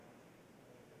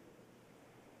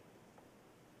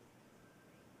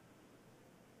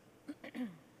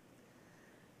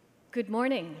Good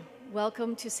morning.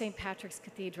 Welcome to St. Patrick's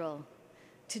Cathedral.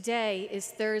 Today is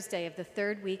Thursday of the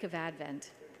third week of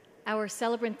Advent. Our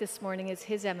celebrant this morning is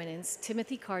His Eminence,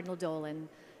 Timothy Cardinal Dolan,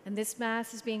 and this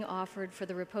Mass is being offered for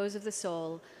the repose of the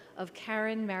soul of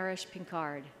Karen Marish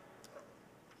Pincard.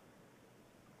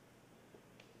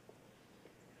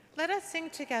 Let us sing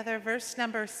together verse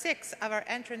number 6 of our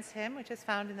entrance hymn, which is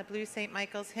found in the Blue St.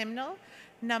 Michael's hymnal,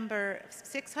 number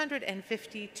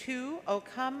 652, O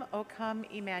Come,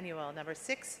 Emmanuel, number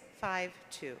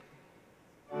 652.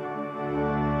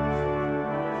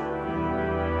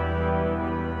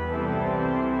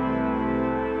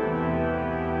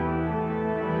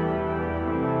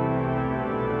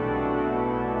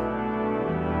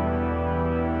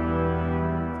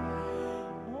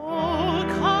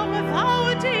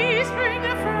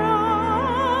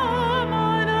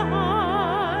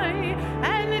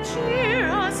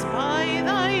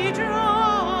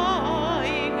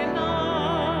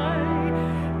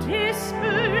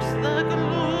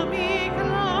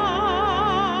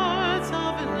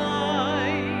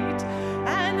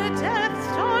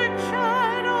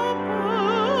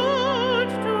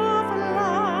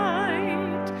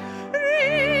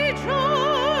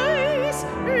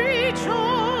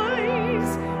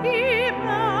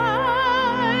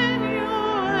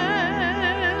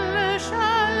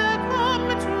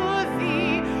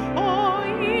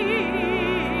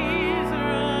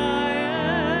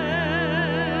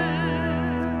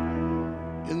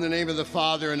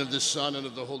 Father, and of the Son, and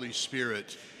of the Holy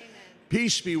Spirit. Amen.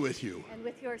 Peace be with you. And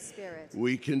with your spirit.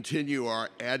 We continue our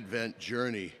Advent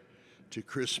journey to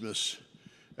Christmas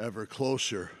ever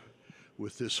closer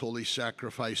with this holy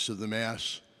sacrifice of the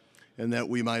Mass, and that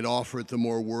we might offer it the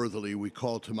more worthily, we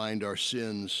call to mind our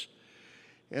sins,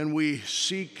 and we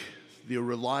seek the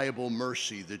reliable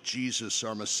mercy that Jesus,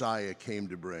 our Messiah, came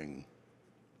to bring.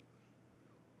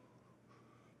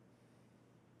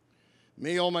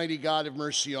 May Almighty God have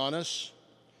mercy on us,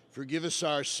 forgive us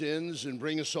our sins, and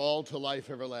bring us all to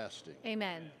life everlasting.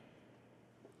 Amen.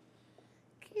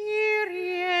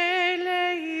 Kyrie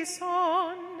eleison,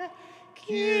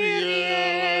 Kyrie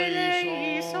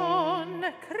eleison,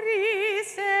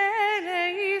 Christe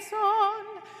eleison,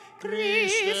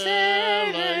 Christe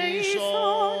eleison,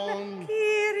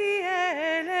 Kyrie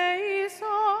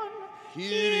eleison,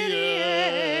 Kyrie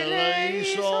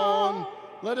eleison.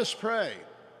 Let us pray.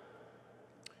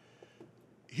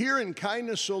 Hear in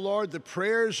kindness, O Lord, the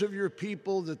prayers of your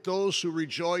people, that those who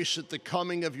rejoice at the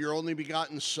coming of your only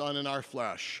begotten Son in our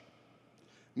flesh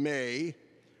may,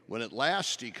 when at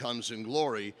last he comes in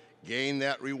glory, gain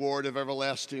that reward of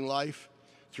everlasting life.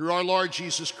 Through our Lord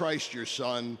Jesus Christ, your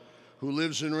Son, who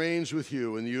lives and reigns with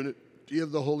you in the unity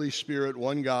of the Holy Spirit,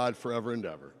 one God, forever and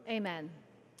ever. Amen.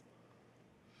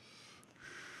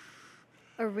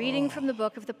 A reading from the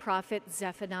book of the prophet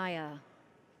Zephaniah.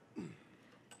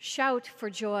 Shout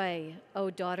for joy, O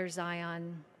daughter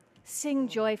Zion. Sing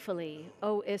joyfully,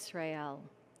 O Israel.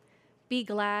 Be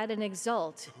glad and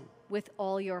exult with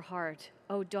all your heart,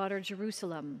 O daughter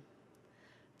Jerusalem.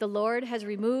 The Lord has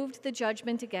removed the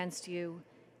judgment against you.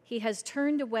 He has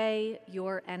turned away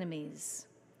your enemies.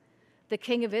 The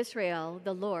King of Israel,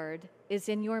 the Lord, is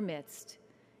in your midst.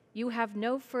 You have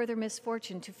no further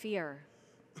misfortune to fear.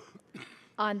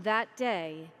 On that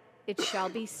day it shall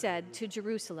be said to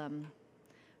Jerusalem,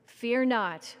 Fear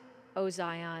not, O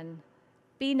Zion,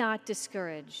 be not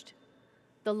discouraged.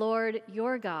 The Lord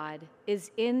your God is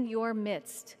in your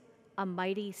midst, a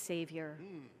mighty Savior.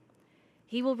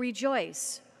 He will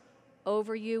rejoice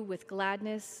over you with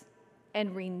gladness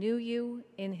and renew you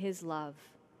in his love.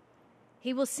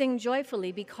 He will sing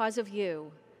joyfully because of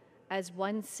you, as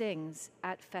one sings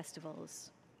at festivals.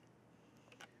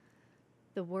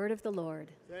 The word of the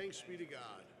Lord. Thanks be to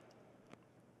God.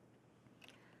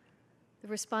 The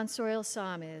responsorial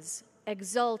psalm is,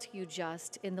 Exult, you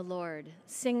just, in the Lord.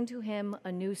 Sing to him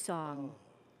a new song.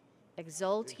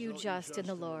 Exult, you just in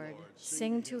the Lord.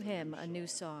 Sing to him a new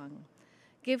song.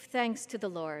 Give thanks to the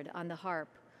Lord on the harp.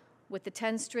 With the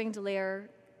 10-stringed lyre,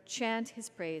 chant his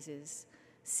praises.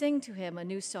 Sing to him a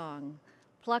new song.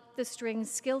 Pluck the strings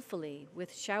skillfully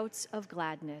with shouts of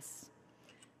gladness.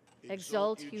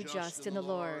 Exult, you just in the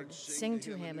Lord. Sing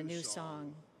to him a new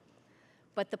song.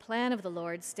 But the plan of the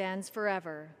Lord stands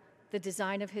forever, the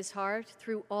design of his heart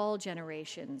through all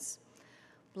generations.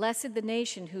 Blessed the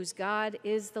nation whose God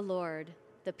is the Lord,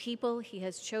 the people he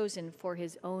has chosen for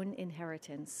his own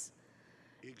inheritance.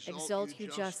 Exult you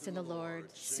just in the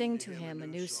Lord, sing to him a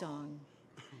new song.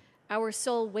 Our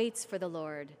soul waits for the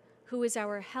Lord, who is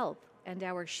our help and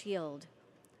our shield.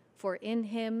 For in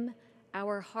him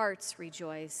our hearts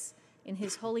rejoice, in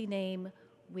his holy name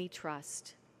we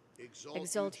trust.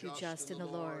 Exult, you just in the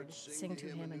Lord. Sing to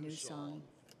him a new song.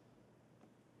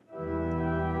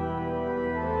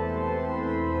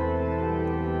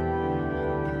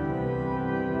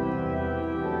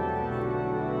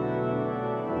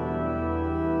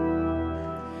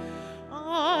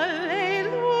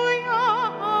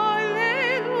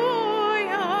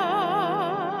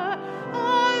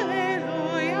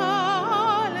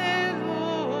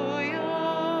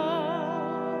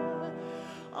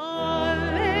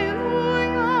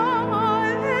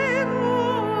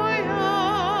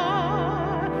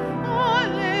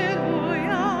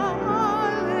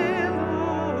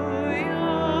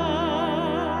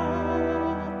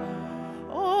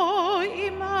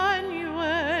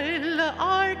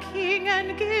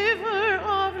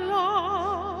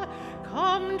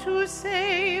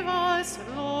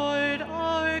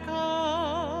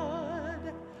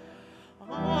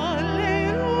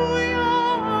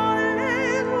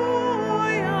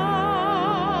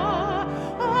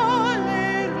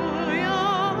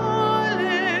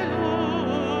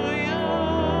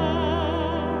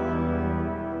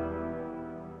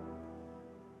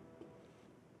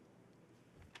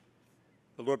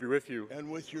 The Lord be with you. And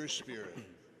with your spirit.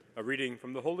 A reading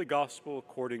from the Holy Gospel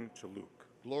according to Luke.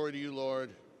 Glory to you,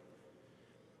 Lord.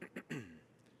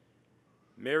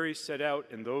 Mary set out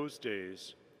in those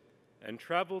days and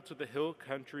traveled to the hill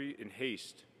country in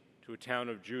haste to a town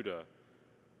of Judah,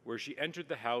 where she entered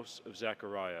the house of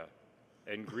Zechariah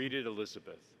and greeted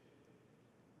Elizabeth.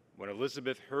 When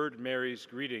Elizabeth heard Mary's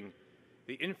greeting,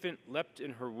 the infant leapt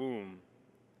in her womb,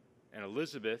 and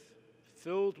Elizabeth,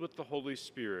 filled with the Holy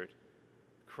Spirit,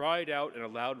 cried out in a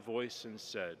loud voice and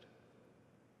said,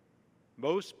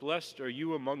 "Most blessed are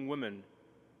you among women,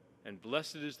 and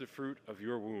blessed is the fruit of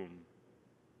your womb.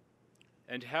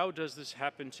 And how does this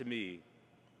happen to me,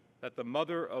 that the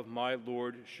mother of my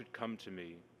Lord should come to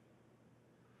me?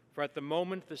 For at the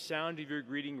moment the sound of your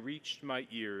greeting reached my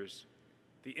ears,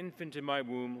 the infant in my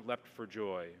womb leapt for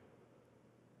joy.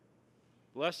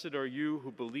 Blessed are you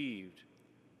who believed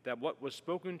that what was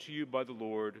spoken to you by the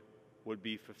Lord would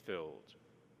be fulfilled."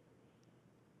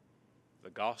 The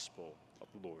Gospel of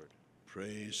the Lord.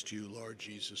 Praise to you, Lord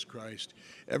Jesus Christ.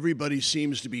 Everybody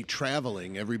seems to be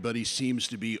traveling. Everybody seems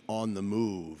to be on the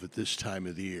move at this time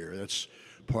of the year. That's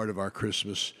part of our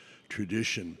Christmas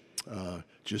tradition.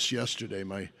 Just yesterday,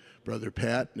 my brother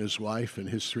Pat and his wife and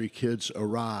his 3 kids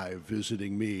arrived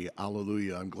visiting me.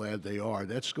 Hallelujah. I'm glad they are.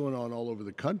 That's going on all over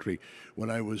the country. When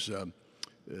I was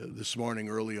this morning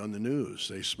early on the news,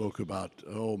 they spoke about,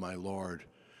 oh, my Lord,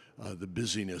 the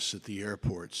busyness at the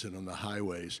airports and on the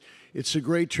highways. It's a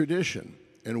great tradition,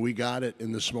 and we got it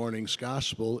in this morning's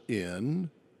gospel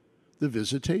in the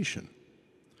visitation.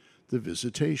 The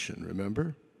visitation,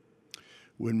 remember?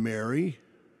 When Mary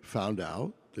found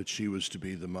out that she was to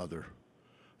be the mother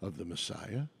of the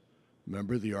Messiah,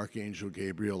 remember the Archangel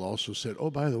Gabriel also said, oh,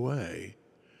 by the way,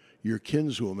 your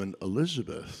kinswoman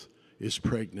Elizabeth is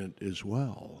pregnant as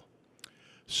well.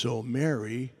 So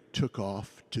Mary took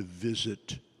off to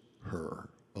visit her,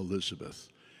 Elizabeth.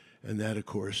 And that, of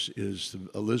course, is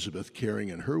Elizabeth carrying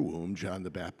in her womb John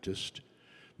the Baptist,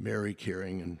 Mary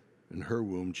carrying in her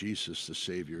womb Jesus, the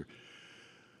Savior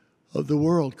of the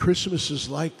world. Christmas is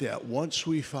like that. Once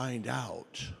we find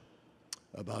out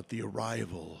about the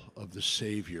arrival of the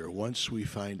Savior, once we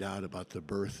find out about the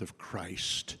birth of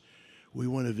Christ, we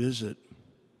want to visit.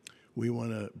 We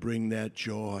want to bring that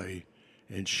joy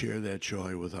and share that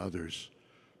joy with others.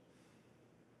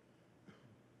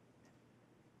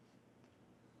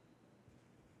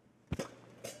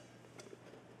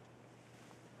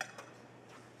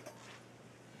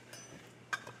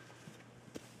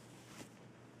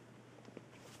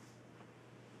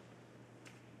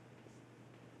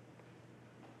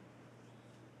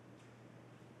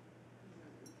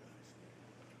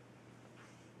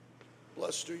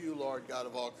 Blessed are you, Lord, God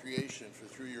of all creation, for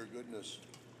through your goodness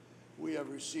we have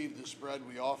received this bread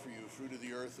we offer you, fruit of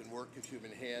the earth and work of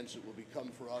human hands. It will become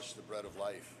for us the bread of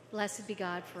life. Blessed be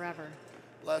God forever.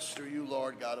 Blessed are you,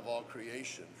 Lord, God of all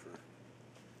creation, for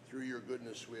through your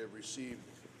goodness we have received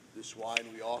this wine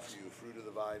we offer you, fruit of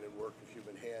the vine and work of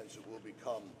human hands. It will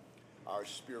become our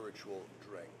spiritual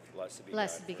drink.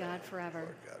 Blessed be God forever.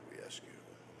 Lord God, we ask you.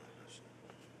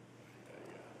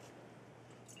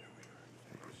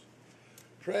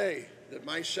 Pray that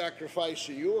my sacrifice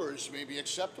and yours may be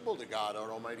acceptable to God,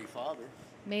 our Almighty Father.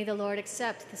 May the Lord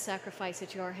accept the sacrifice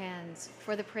at your hands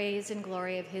for the praise and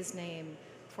glory of his name,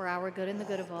 for our good and the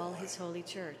good of all his holy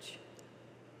church.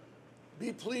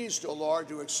 Be pleased, O Lord,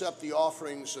 to accept the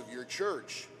offerings of your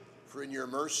church, for in your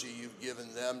mercy you've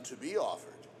given them to be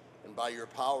offered. and by your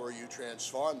power you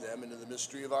transform them into the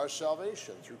mystery of our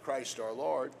salvation, through Christ our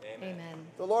Lord. Amen.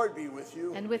 The Lord be with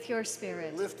you. And with your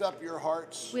spirit. Lift up your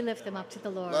hearts. We lift them up to the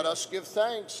Lord. Let us give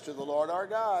thanks to the Lord our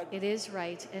God. It is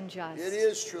right and just. It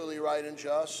is truly right and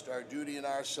just, our duty and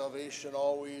our salvation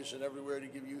always and everywhere to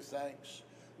give you thanks.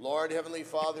 Lord, Heavenly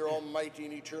Father, Almighty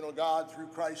and eternal God, through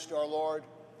Christ our Lord,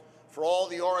 for all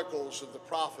the oracles of the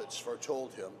prophets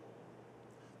foretold him.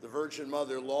 The Virgin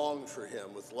Mother longed for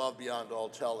him with love beyond all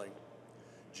telling.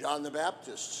 John the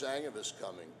Baptist sang of his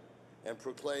coming and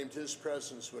proclaimed his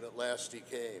presence when at last he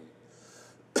came.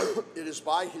 It is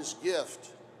by his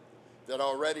gift that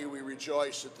already we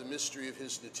rejoice at the mystery of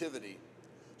his nativity,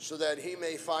 so that he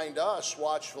may find us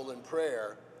watchful in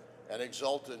prayer and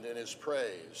exultant in his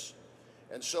praise.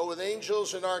 And so with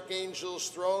angels and archangels,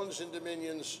 thrones and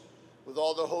dominions, with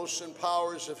all the hosts and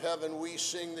powers of heaven, we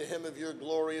sing the hymn of your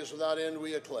glory as without end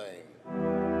we acclaim.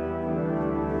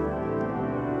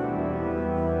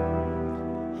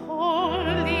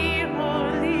 Holy,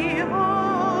 holy,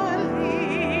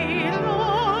 holy,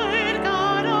 Lord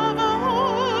God of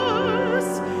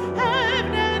hosts,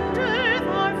 heaven and earth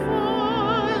are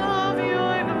full of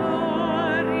your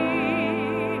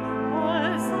glory.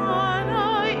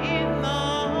 Hosanna in the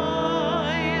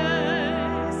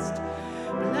highest.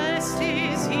 Blessed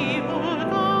is he who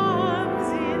comes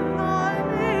in the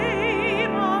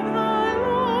name of the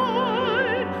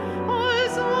Lord.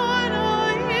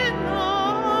 Hosanna in the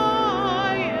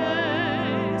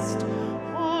highest.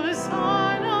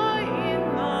 Hosanna in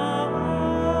the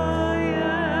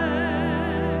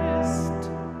highest.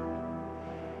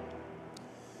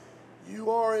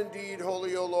 You are indeed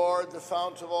holy, O Lord, the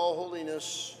fount of all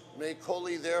holiness. Make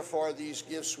holy, therefore, these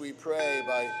gifts, we pray,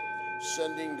 by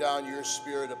sending down your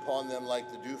Spirit upon them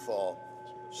like the dewfall,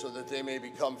 so that they may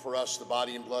become for us the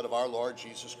body and blood of our Lord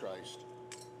Jesus Christ.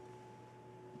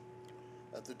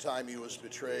 At the time he was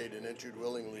betrayed and entered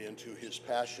willingly into his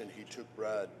passion, he took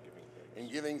bread,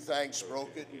 and giving thanks,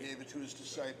 broke it and gave it to his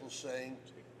disciples, saying,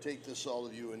 "Take this, all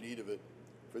of you, and eat of it,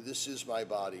 for this is my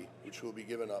body, which will be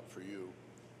given up for you."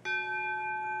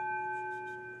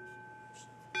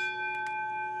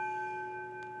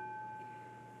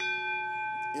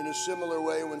 In a similar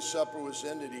way, when supper was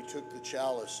ended, he took the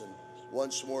chalice, and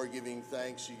once more giving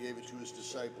thanks, he gave it to his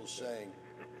disciples, saying,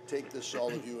 "Take this, all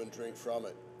of you, and drink from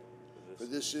it. For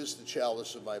this is the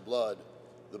chalice of my blood,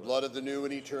 the blood of the new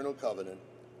and eternal covenant,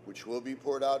 which will be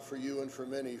poured out for you and for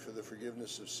many for the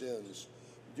forgiveness of sins.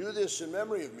 Do this in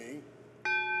memory of me."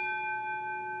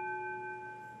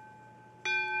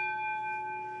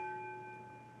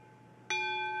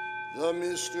 The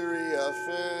mystery of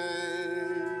faith.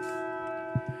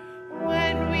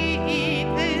 When we eat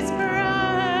this bread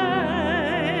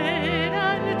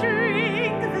and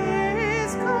drink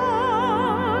this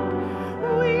cup,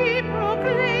 we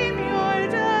proclaim your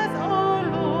death, O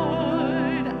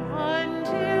Lord,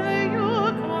 until you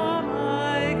come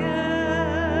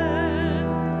again.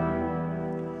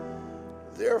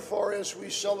 Therefore, as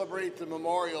we celebrate the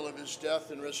memorial of his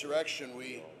death and resurrection,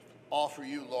 we offer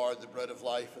you, Lord, the bread of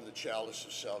life and the chalice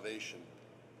of salvation.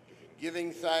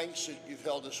 Giving thanks that you've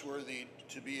held us worthy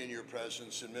to be in your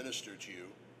presence and minister to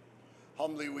you,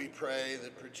 humbly we pray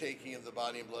that, partaking of the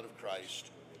body and blood of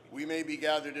Christ, we may be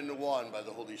gathered into one by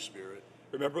the Holy Spirit.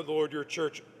 Remember, Lord, your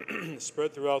church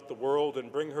spread throughout the world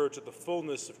and bring her to the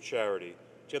fullness of charity,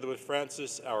 together with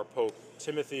Francis, our Pope,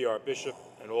 Timothy, our Bishop,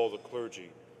 and all the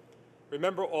clergy.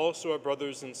 Remember also our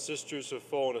brothers and sisters who have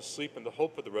fallen asleep in the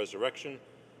hope of the resurrection,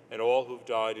 and all who've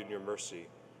died in your mercy.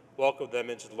 Welcome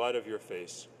them into the light of your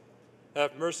face.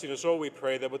 Have mercy on us all, we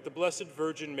pray, that with the Blessed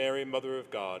Virgin Mary, Mother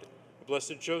of God, the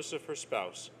Blessed Joseph, her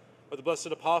spouse, with the blessed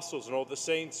apostles and all the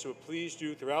saints who have pleased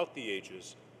you throughout the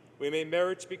ages, we may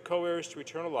merit to be co-heirs to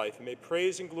eternal life and may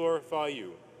praise and glorify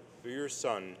you through your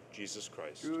Son, Jesus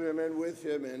Christ. Through him and with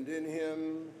him and in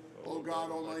him, O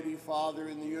God, Almighty Father,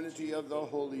 in the unity of the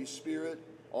Holy Spirit,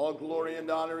 all glory and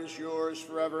honor is yours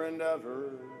forever and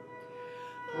ever.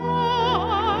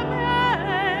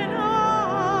 Amen,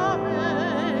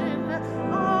 amen,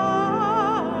 amen.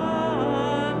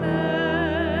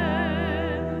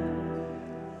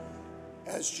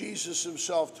 As Jesus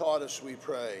himself taught us, we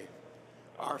pray,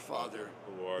 Our Father,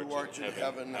 who art in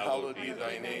heaven, hallowed be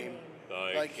thy name.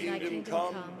 Thy kingdom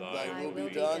come, thy will be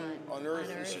done, on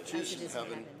earth as it is in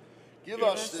heaven. Give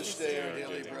us this day our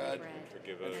daily bread,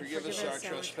 and forgive us our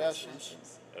trespasses,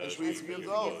 as we forgive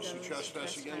those who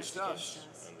trespass against us.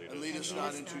 And lead us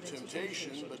not into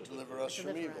temptation, but deliver us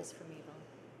from evil.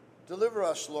 Deliver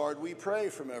us, Lord, we pray,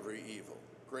 from every evil.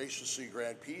 Graciously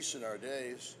grant peace in our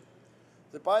days,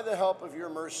 that by the help of your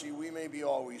mercy we may be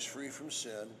always free from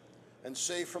sin and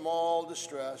safe from all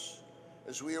distress,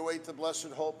 as we await the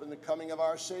blessed hope and the coming of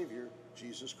our Savior,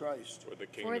 Jesus Christ. For the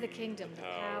kingdom, the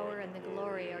power, and the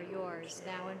glory are yours,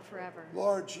 now and forever.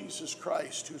 Lord Jesus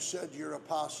Christ, who said to your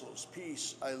apostles,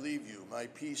 "Peace I leave you, my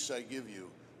peace I give you,"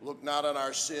 look not on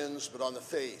our sins, but on the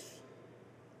faith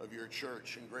of your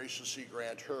church, and graciously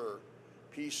grant her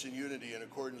peace and unity in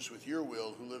accordance with your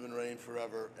will, who live and reign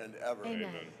forever and ever.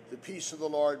 Amen. The peace of the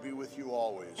Lord be with you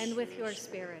always. And with your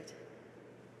spirit.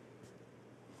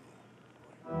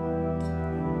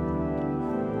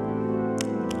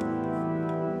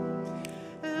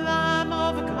 Lamb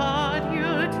of God,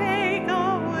 you take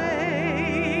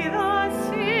away the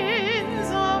sins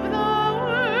of the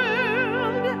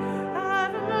world.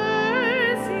 Have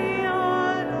mercy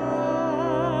on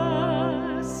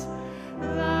us.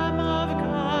 Lamb of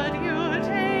God, you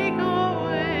take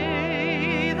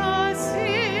away the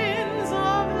sins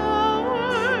of the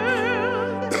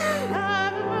world.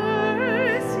 Have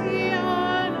mercy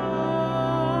on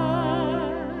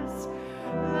us.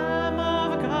 Lamb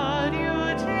of God,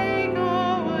 you take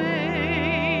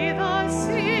away the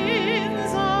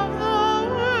sins of the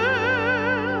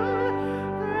world.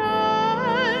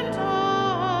 Grant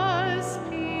us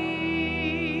peace.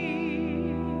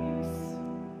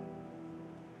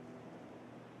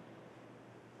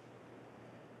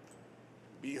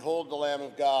 Behold the Lamb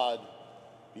of God.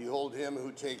 Behold him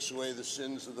who takes away the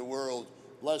sins of the world.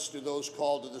 Blessed are those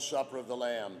called to the supper of the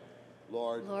Lamb.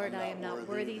 Lord, I am not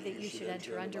worthy that you should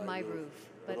enter under my roof,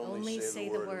 but only say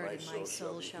the word, and my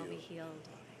soul shall be healed.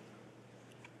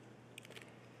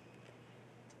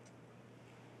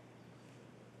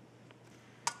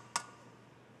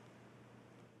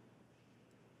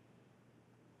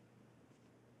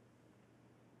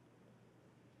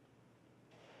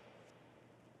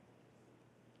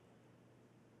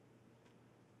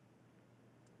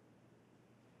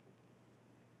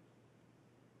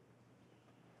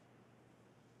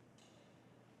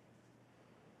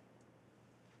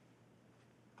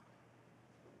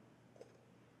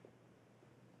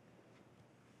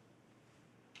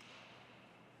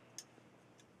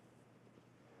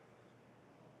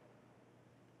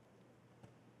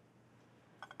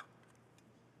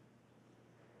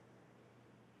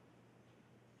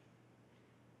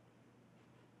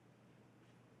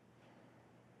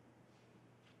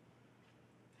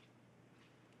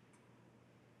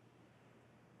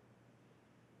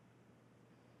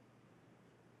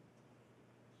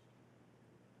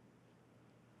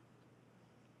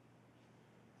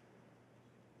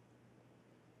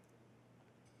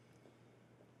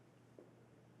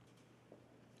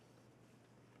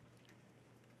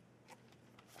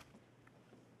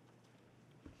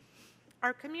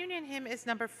 Our communion hymn is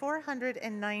number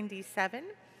 497,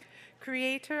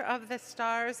 Creator of the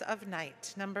Stars of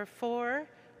Night, number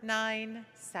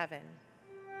 497.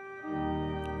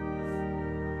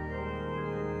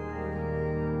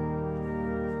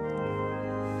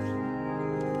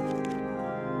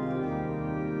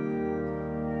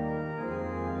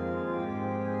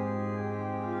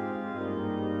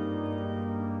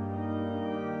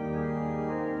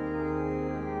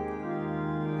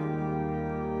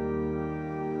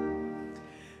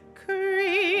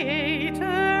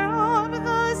 Creator of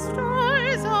the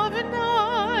stars of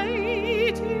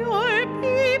night, your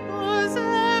people's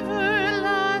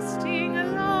everlasting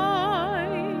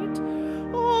light.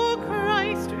 O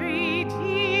Christ,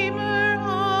 Redeemer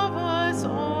of us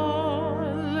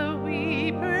all,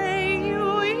 we pray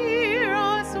you hear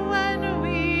us when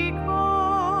we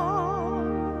call.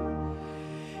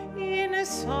 In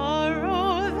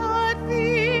sorrow that the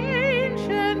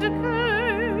ancient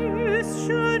curse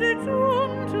should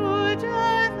doom to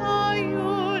death our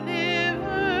universe,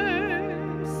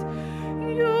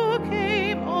 you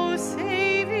came, O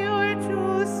Savior,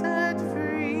 to set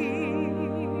free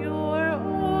your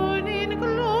own in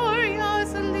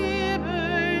glorious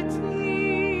liberty.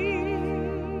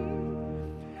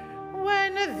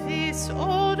 When this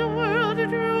old world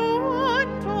drew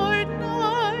on toward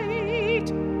night,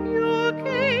 you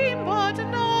came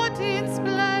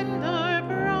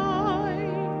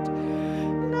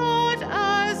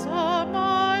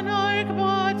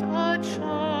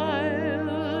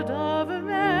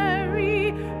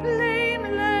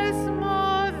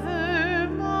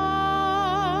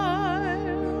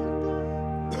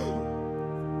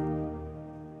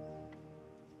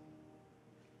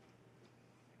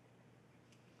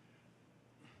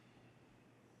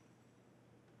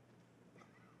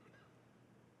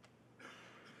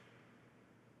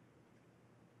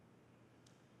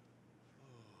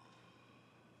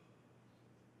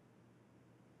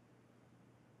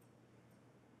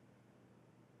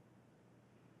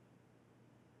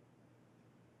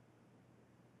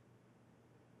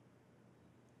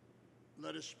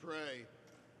Let us pray.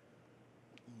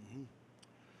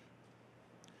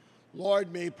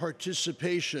 Lord, may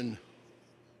participation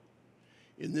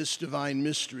in this divine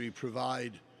mystery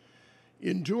provide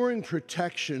enduring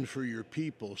protection for your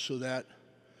people, so that,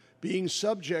 being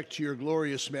subject to your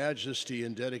glorious majesty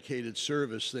and dedicated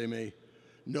service, they may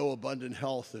know abundant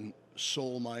health in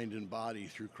soul, mind, and body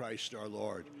through Christ our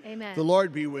Lord. Amen. The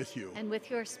Lord be with you. And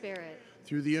with your spirit.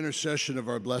 Through the intercession of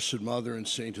our Blessed Mother and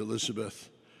Saint Elizabeth,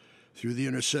 through the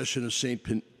intercession of Saint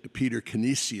Peter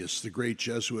Canisius, the great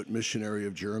Jesuit missionary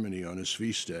of Germany, on his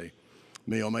feast day,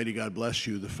 may Almighty God bless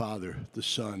you, the Father, the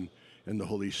Son, and the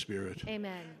Holy Spirit.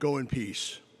 Amen. Go in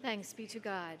peace. Thanks be to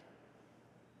God.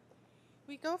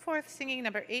 We go forth singing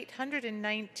number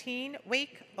 819,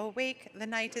 Wake, O Wake, the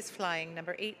Night is Flying,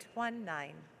 number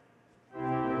 819.